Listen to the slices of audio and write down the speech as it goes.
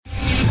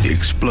the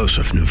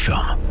explosive new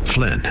film,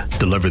 Flynn,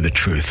 Deliver the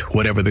Truth,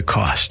 Whatever the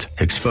Cost,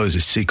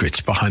 exposes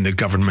secrets behind the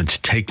government's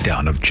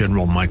takedown of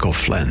General Michael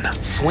Flynn.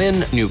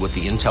 Flynn knew what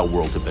the intel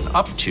world had been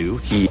up to.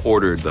 He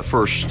ordered the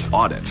first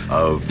audit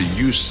of the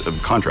use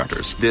of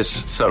contractors.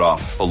 This set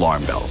off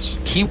alarm bells.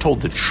 He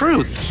told the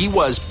truth. He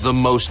was the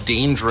most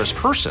dangerous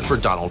person for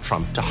Donald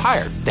Trump to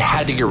hire. They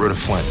had to get rid of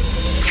Flynn.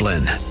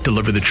 Flynn,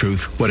 Deliver the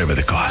Truth, Whatever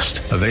the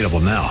Cost. Available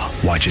now.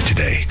 Watch it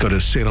today. Go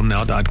to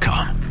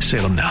salemnow.com.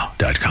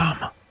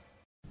 salemnow.com.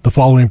 The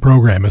following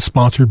program is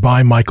sponsored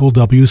by Michael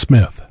W.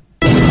 Smith.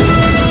 The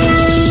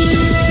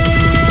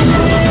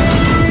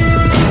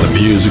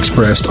views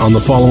expressed on the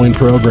following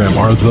program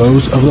are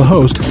those of the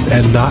host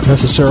and not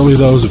necessarily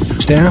those of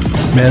staff,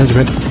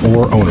 management,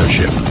 or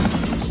ownership.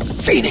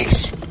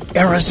 Phoenix,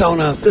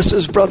 Arizona, this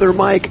is Brother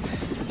Mike.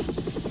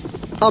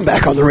 I'm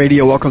back on the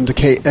radio. Welcome to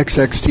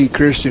KXXT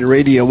Christian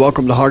Radio.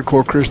 Welcome to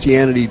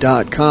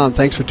HardcoreChristianity.com.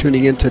 Thanks for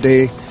tuning in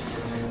today.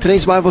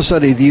 Today's Bible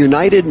study, the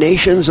United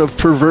Nations of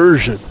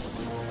Perversion.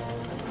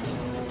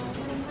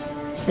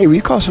 Hey, will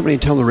you call somebody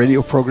and tell them the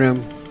radio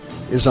program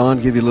is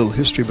on? Give you a little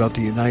history about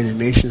the United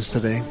Nations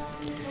today.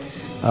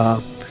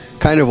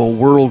 Kind of a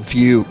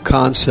worldview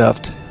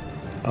concept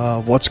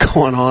of what's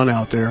going on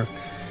out there.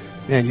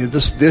 Man,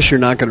 this you're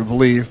not going to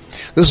believe.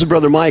 This is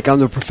Brother Mike. I'm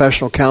the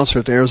professional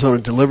counselor at the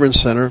Arizona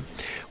Deliverance Center.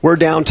 We're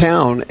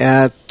downtown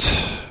at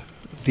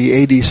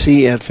the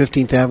ADC at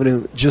 15th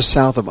Avenue, just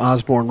south of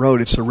Osborne Road.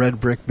 It's a red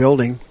brick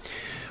building.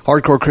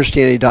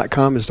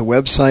 HardcoreChristianity.com is the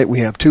website. We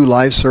have 2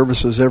 live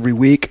services every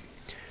week,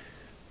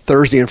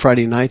 Thursday and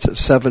Friday nights at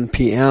 7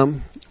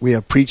 p.m. We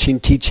have preaching,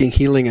 teaching,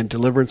 healing, and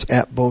deliverance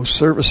at both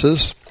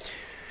services.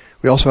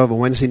 We also have a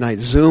Wednesday night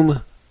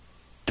Zoom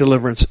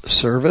deliverance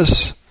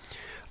service.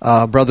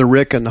 Brother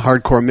Rick and the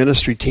Hardcore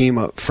Ministry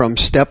team from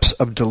Steps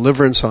of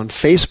Deliverance on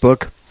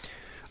Facebook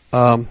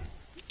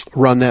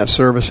run that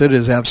service. It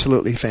is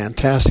absolutely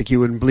fantastic. You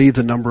wouldn't believe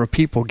the number of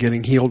people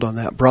getting healed on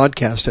that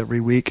broadcast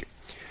every week.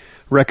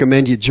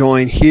 Recommend you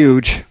join.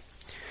 Huge.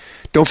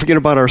 Don't forget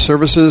about our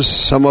services.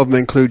 Some of them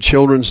include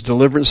children's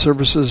deliverance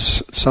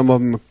services. Some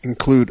of them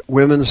include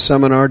women's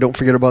seminar. Don't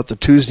forget about the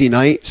Tuesday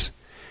nights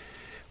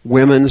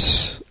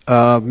women's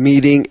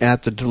meeting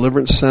at the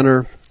Deliverance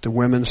Center, the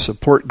women's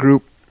support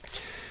group.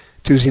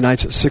 Tuesday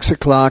nights at 6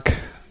 o'clock.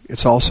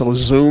 It's also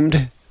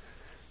Zoomed,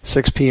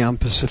 6 p.m.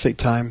 Pacific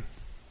time.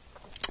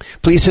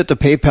 Please hit the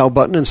PayPal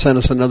button and send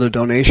us another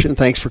donation.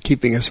 Thanks for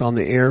keeping us on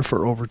the air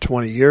for over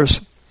 20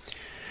 years.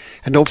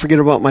 And don't forget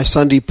about my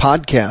Sunday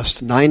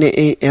podcast, 9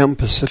 a.m.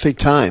 Pacific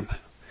time,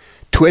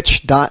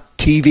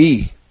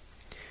 twitch.tv.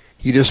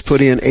 You just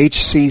put in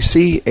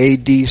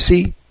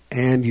HCCADC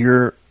and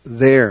you're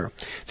there.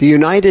 The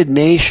United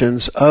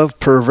Nations of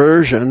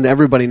Perversion.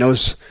 Everybody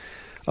knows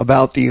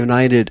about the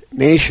United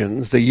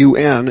Nations. The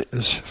UN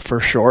is for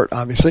short,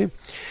 obviously.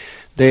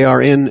 They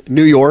are in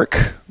New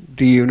York.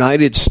 The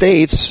United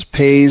States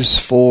pays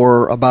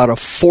for about a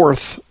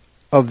fourth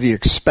of the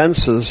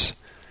expenses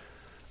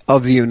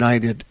of the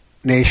United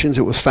Nations.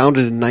 It was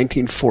founded in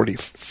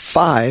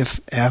 1945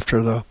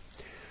 after the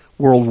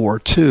World War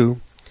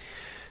II.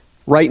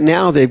 Right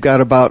now they've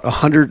got about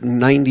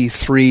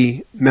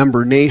 193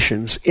 member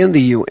nations in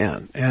the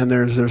UN, and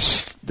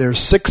there's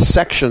 6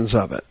 sections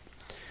of it.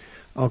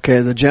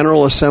 Okay, the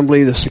General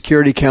Assembly, the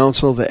Security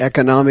Council, the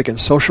Economic and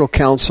Social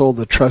Council,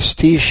 the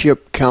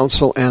Trusteeship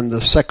Council, and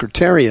the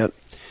Secretariat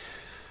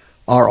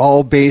are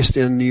all based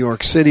in New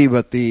York City,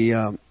 but the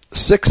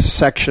 6th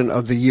section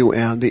of the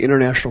UN, the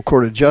International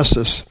Court of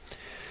Justice,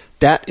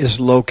 that is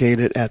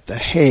located at The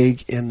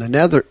Hague in the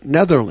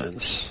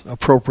Netherlands,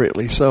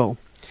 appropriately so.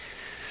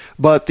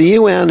 But the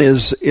UN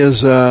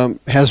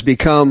has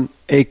become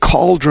a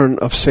cauldron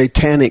of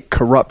satanic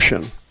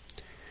corruption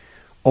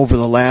over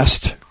the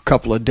last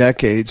couple of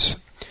decades,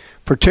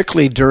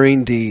 particularly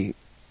during the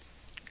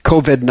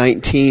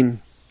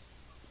COVID-19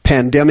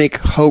 pandemic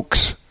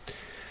hoax,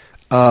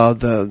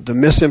 the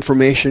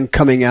misinformation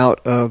coming out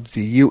of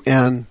the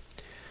UN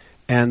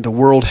and the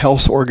World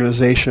Health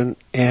Organization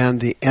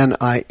and the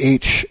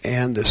NIH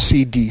and the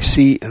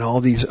CDC and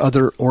all these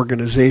other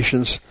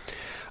organizations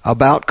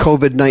about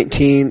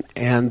COVID-19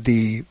 and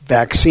the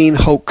vaccine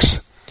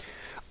hoax,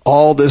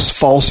 all this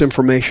false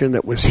information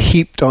that was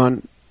heaped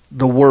on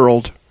the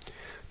world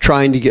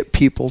trying to get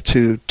people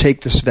to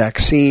take this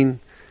vaccine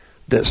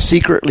that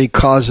secretly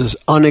causes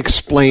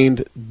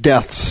unexplained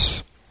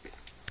deaths.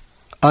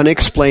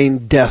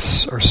 Unexplained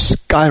deaths are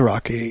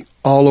skyrocketing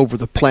all over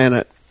the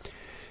planet,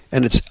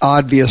 and it's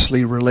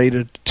obviously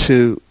related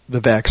to the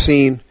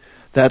vaccine.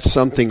 That's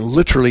something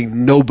literally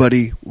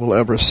nobody will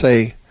ever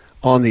say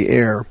on the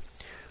air,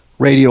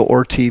 radio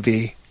or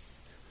TV.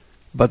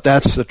 But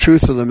that's the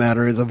truth of the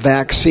matter. The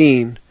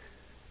vaccine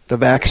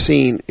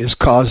is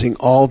causing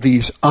all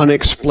these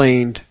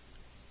unexplained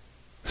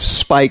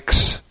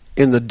spikes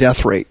in the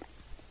death rate.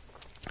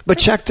 But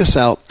check this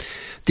out.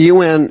 The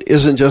UN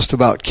isn't just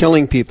about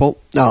killing people.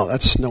 No,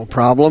 that's no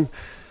problem.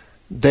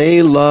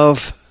 They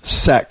love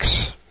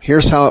sex.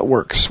 Here's how it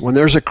works. When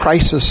there's a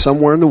crisis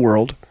somewhere in the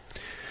world,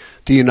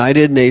 the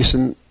United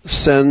Nations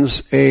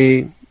sends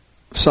a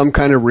some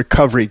kind of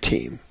recovery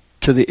team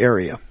to the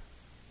area.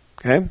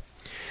 Okay?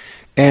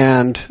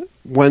 And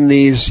when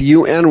these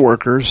UN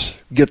workers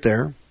get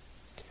there,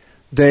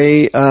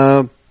 they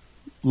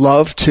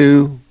love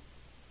to,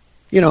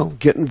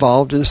 get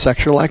involved in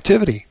sexual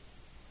activity.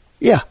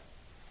 Yeah.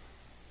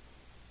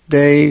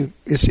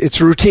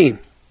 It's routine.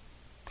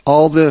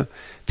 All the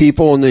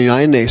people in the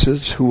United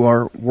Nations who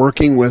are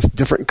working with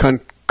different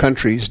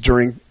countries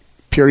during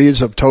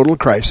periods of total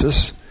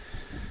crisis,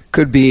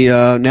 could be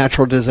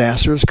natural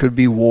disasters, could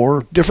be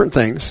war, different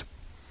things,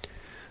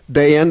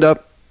 they end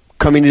up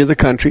coming to the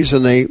countries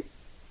and they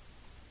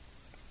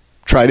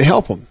try to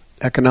help them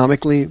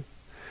economically,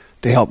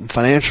 they help them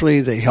financially,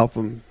 they help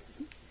them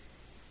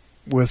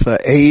with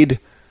aid,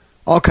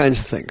 all kinds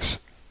of things.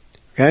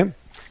 Okay?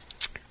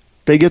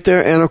 They get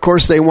there, and of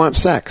course they want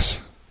sex.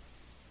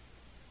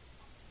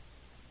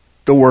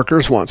 The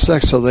workers want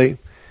sex,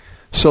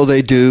 so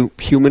they do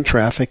human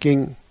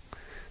trafficking,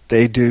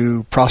 they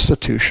do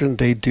prostitution,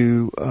 they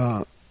do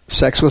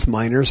sex with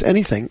minors,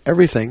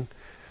 everything.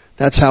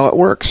 That's how it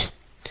works.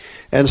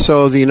 And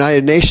so the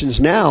United Nations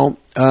now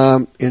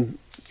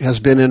has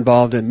been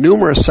involved in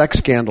numerous sex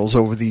scandals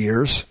over the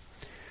years.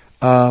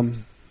 I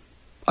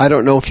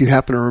don't know if you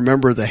happen to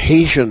remember the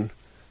Haitian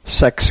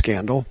sex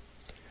scandal.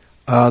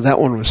 That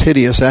one was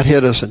hideous. That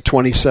hit us in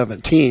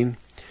 2017.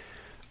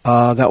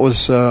 That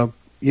was,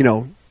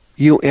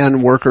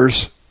 UN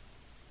workers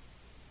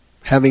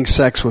having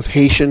sex with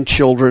Haitian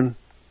children.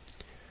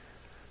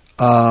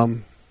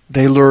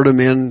 They lured them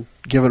in,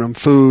 giving them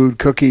food,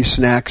 cookies,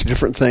 snacks,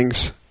 different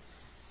things.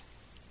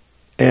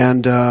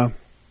 And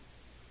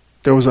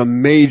there was a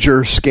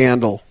major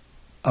scandal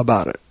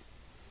about it.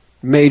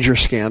 Major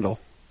scandal.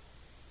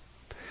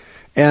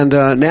 And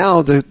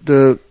now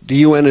the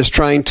UN is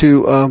trying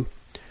to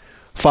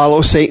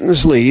follow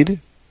Satan's lead,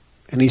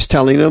 and he's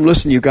telling them,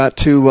 listen, you got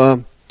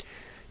to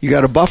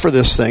buffer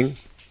this thing,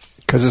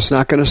 because it's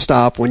not going to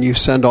stop when you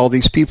send all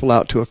these people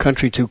out to a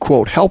country to,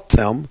 quote, help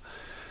them.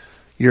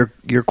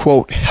 You're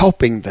quote,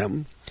 helping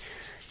them.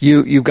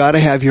 You've got to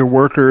have your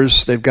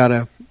workers, they got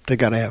to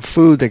have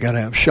food, they got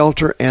to have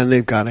shelter, and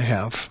they've got to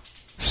have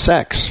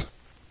sex.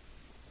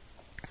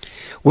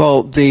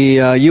 Well,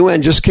 the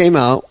UN just came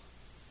out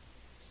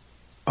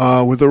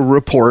with a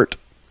report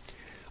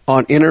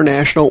on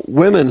International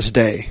Women's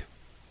Day.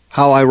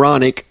 How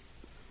ironic.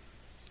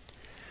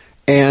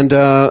 And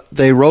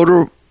they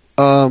wrote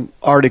an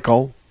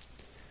article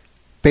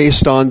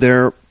based on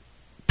their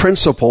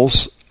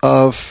principles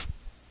of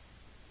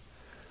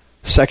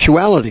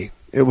sexuality.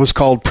 It was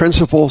called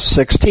Principle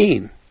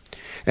 16.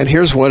 And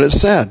here's what it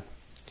said.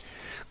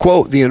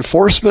 Quote, the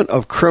enforcement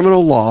of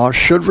criminal law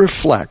should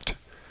reflect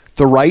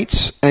the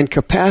rights and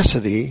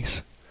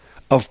capacities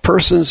of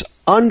persons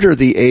under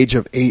the age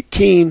of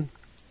 18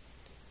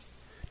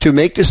 to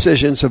make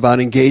decisions about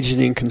engaging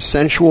in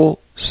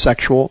consensual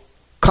sexual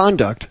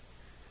conduct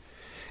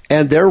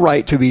and their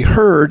right to be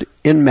heard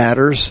in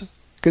matters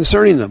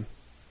concerning them.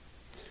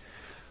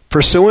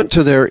 Pursuant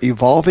to their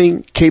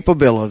evolving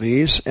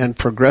capabilities and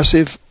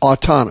progressive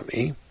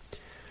autonomy,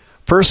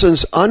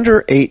 persons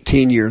under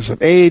 18 years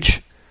of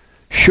age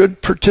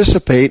should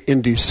participate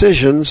in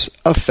decisions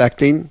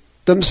affecting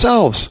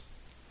themselves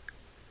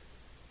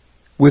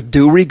with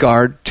due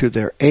regard to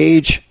their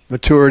age,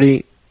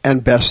 maturity,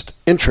 and best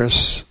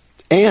interests,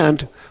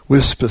 and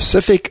with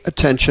specific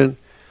attention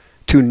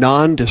to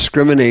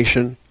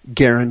non-discrimination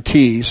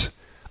guarantees,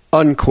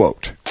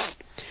 unquote.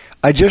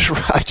 I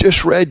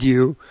just read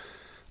you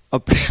a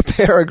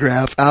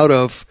paragraph out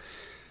of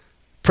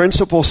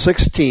Principle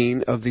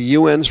 16 of the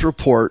UN's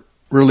report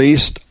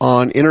released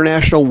on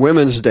International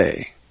Women's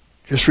Day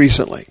just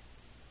recently.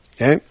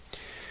 Okay?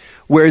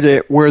 Where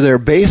they're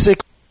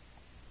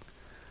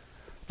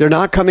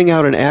not coming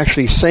out and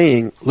actually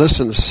saying,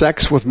 listen,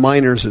 sex with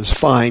minors is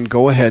fine,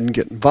 go ahead and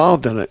get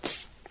involved in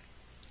it.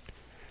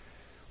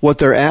 What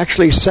they're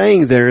actually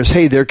saying there is,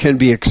 hey, there can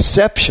be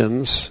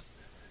exceptions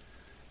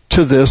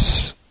to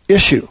this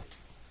issue.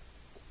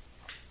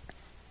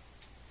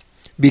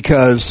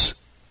 Because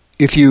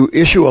if you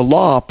issue a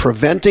law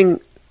preventing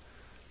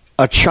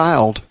a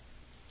child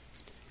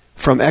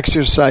from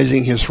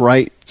exercising his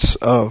rights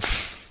of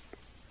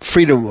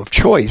freedom of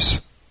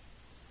choice,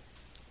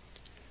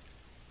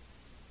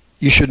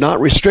 you should not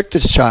restrict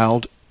this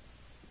child,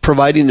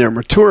 providing they're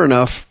mature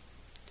enough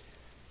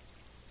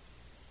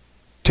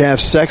to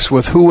have sex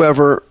with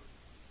whoever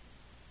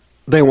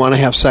they want to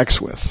have sex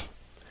with.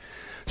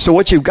 So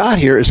what you've got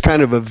here is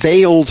kind of a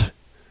veiled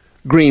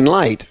green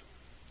light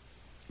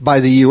by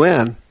the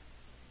UN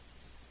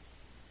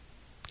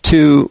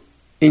to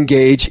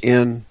engage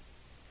in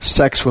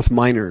sex with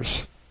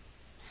minors.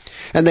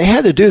 And they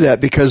had to do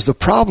that because the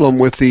problem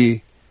with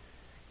the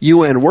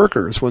UN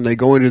workers, when they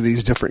go into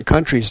these different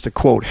countries to,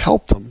 quote,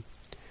 help them,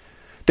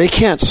 they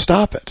can't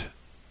stop it.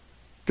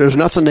 There's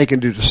nothing they can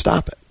do to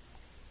stop it.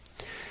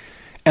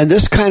 And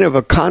this kind of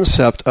a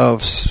concept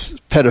of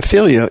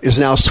pedophilia is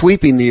now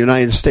sweeping the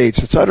United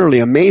States. It's utterly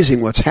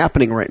amazing what's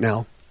happening right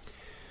now,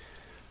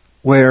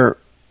 where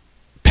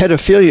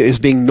pedophilia is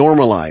being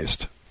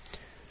normalized.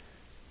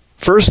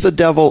 First, the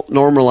devil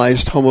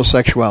normalized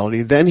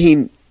homosexuality. Then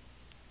he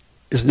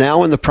is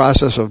now in the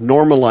process of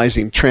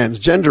normalizing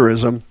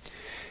transgenderism.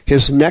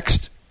 His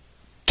next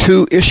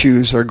two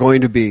issues are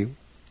going to be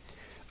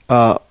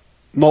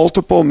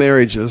multiple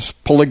marriages,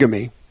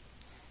 polygamy,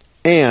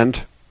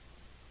 and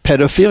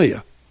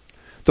pedophilia.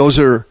 Those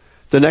are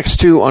the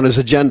next two on his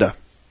agenda.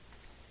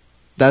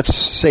 That's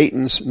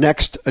Satan's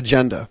next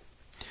agenda.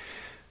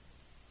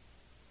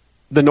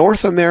 The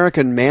North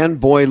American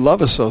Man-Boy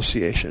Love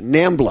Association,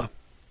 NAMBLA,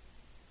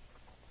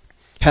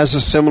 has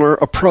a similar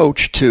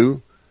approach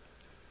to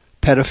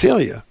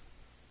pedophilia.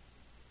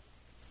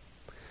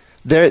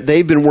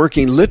 They've been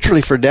working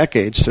literally for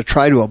decades to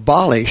try to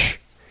abolish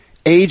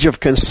age of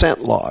consent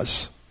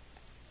laws.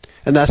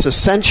 And that's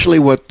essentially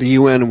what the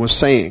UN was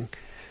saying.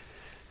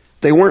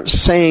 They weren't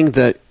saying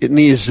that it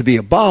needs to be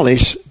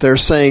abolished. They're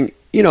saying,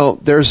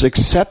 there's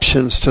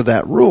exceptions to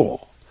that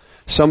rule.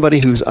 Somebody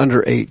who's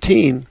under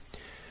 18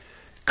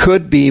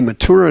 could be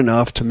mature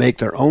enough to make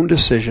their own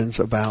decisions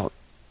about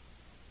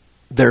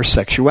their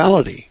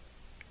sexuality.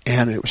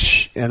 And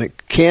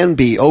it can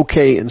be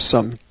okay in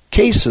some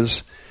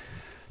cases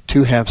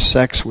to have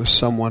sex with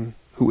someone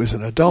who is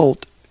an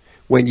adult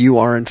when you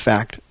are in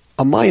fact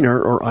a minor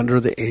or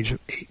under the age of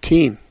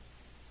 18.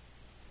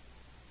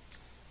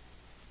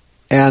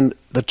 And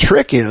the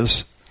trick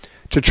is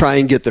to try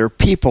and get their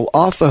people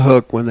off the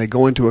hook when they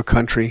go into a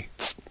country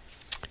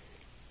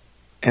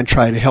and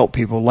try to help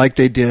people like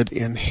they did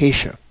in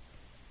Haiti.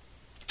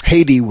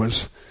 Haiti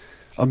was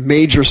a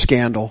major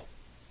scandal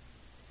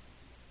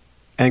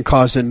and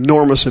caused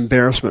enormous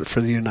embarrassment for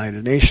the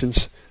United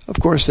Nations. Of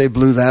course, they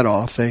blew that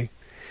off.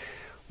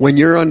 When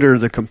you're under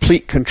the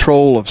complete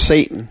control of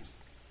Satan,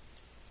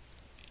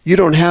 you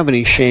don't have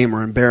any shame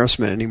or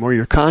embarrassment anymore.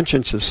 Your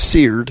conscience is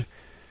seared,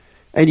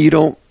 and you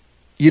don't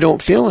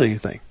feel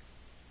anything.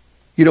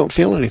 You don't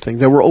feel anything.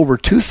 There were over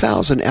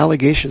 2,000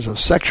 allegations of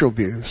sexual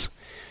abuse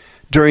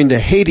during the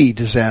Haiti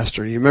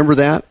disaster. You remember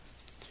that?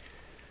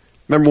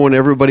 Remember when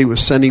everybody was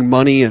sending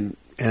money and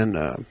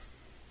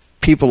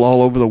people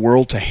all over the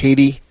world to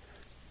Haiti?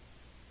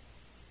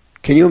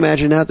 Can you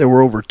imagine that? There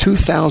were over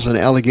 2,000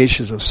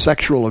 allegations of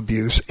sexual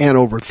abuse and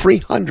over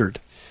 300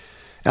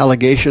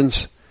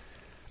 allegations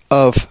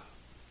of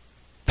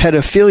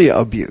pedophilia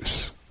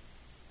abuse.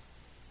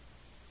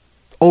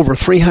 Over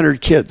 300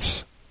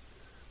 kids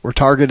were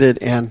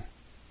targeted and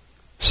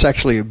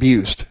sexually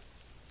abused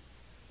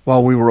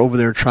while we were over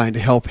there trying to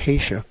help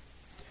Haiti.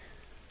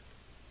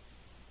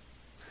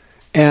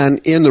 And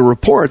in the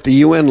report, the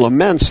UN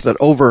laments that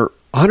over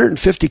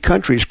 150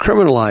 countries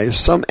criminalize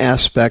some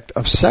aspect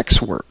of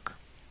sex work.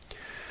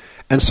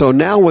 And so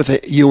now what the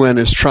UN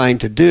is trying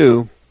to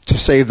do to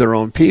save their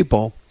own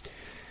people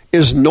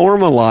is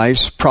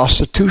normalize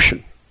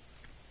prostitution.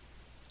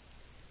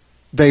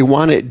 They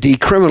want it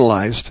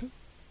decriminalized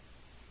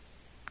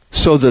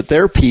so that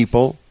their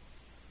people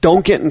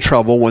don't get in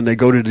trouble when they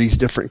go to these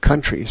different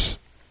countries.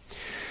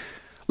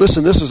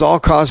 Listen, this is all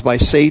caused by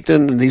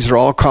Satan, and these are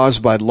all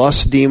caused by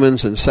lust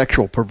demons and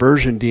sexual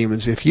perversion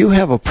demons. If you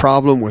have a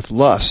problem with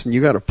lust and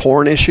you got a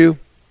porn issue,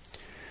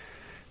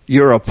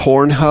 you're a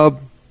Pornhub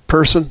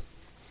person,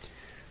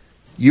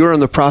 you're in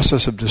the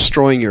process of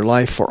destroying your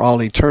life for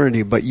all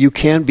eternity, but you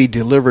can be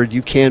delivered,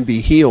 you can be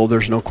healed,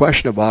 there's no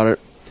question about it.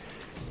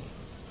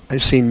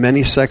 I've seen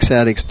many sex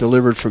addicts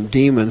delivered from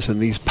demons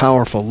and these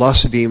powerful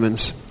lust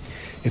demons.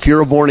 If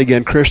you're a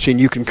born-again Christian,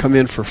 you can come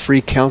in for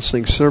free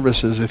counseling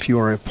services if you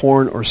are a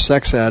porn or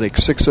sex addict.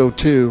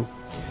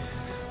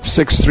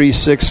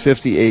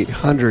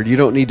 602-636-5800. You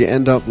don't need to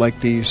end up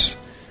like these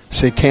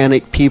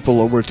satanic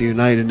people over at the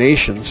United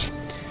Nations.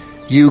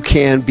 You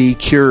can be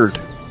cured.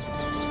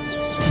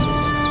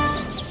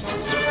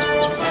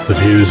 The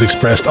views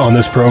expressed on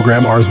this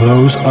program are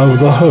those of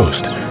the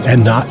host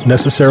and not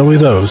necessarily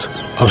those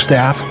of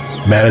staff,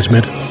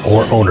 management,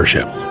 or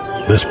ownership.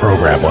 This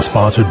program was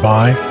sponsored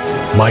by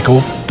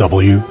Michael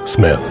W.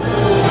 Smith.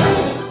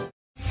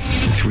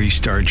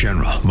 3-star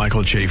General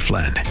Michael J.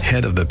 Flynn,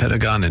 head of the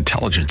Pentagon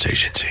Intelligence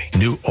Agency,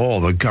 knew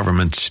all the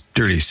government's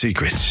dirty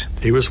secrets.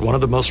 He was one of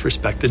the most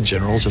respected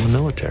generals in the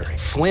military.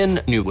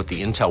 Flynn knew what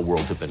the intel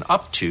world had been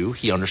up to.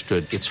 He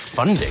understood its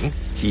funding.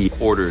 He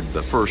ordered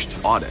the first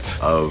audit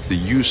of the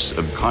use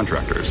of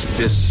contractors.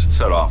 This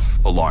set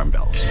off alarm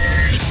bells.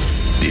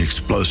 The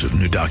explosive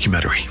new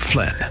documentary,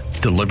 Flynn,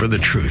 Deliver the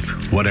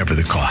Truth, Whatever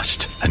the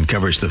Cost,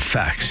 uncovers the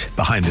facts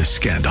behind this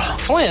scandal.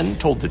 Flynn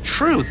told the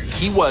truth.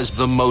 He was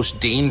the most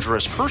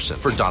dangerous person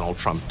for Donald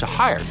Trump to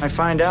hire. I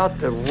find out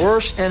the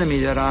worst enemy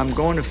that I'm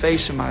going to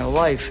face in my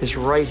life is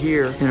right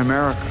here in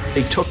America.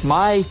 They took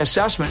my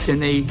assessment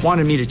and they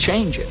wanted me to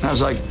change it. And I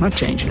was like, I'm not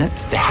changing it.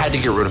 They had to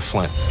get rid of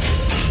Flynn.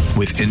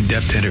 With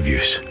in-depth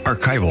interviews,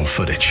 archival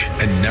footage,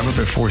 and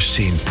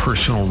never-before-seen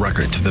personal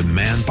records of the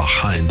man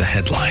behind the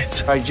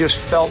headlines. I just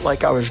felt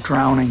like I was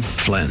drowning.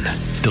 Flynn,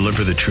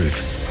 Deliver the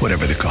Truth,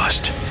 Whatever the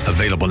Cost.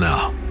 Available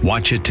now.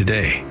 Watch it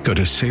today. Go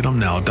to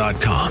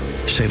salemnow.com.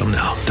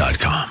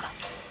 salemnow.com.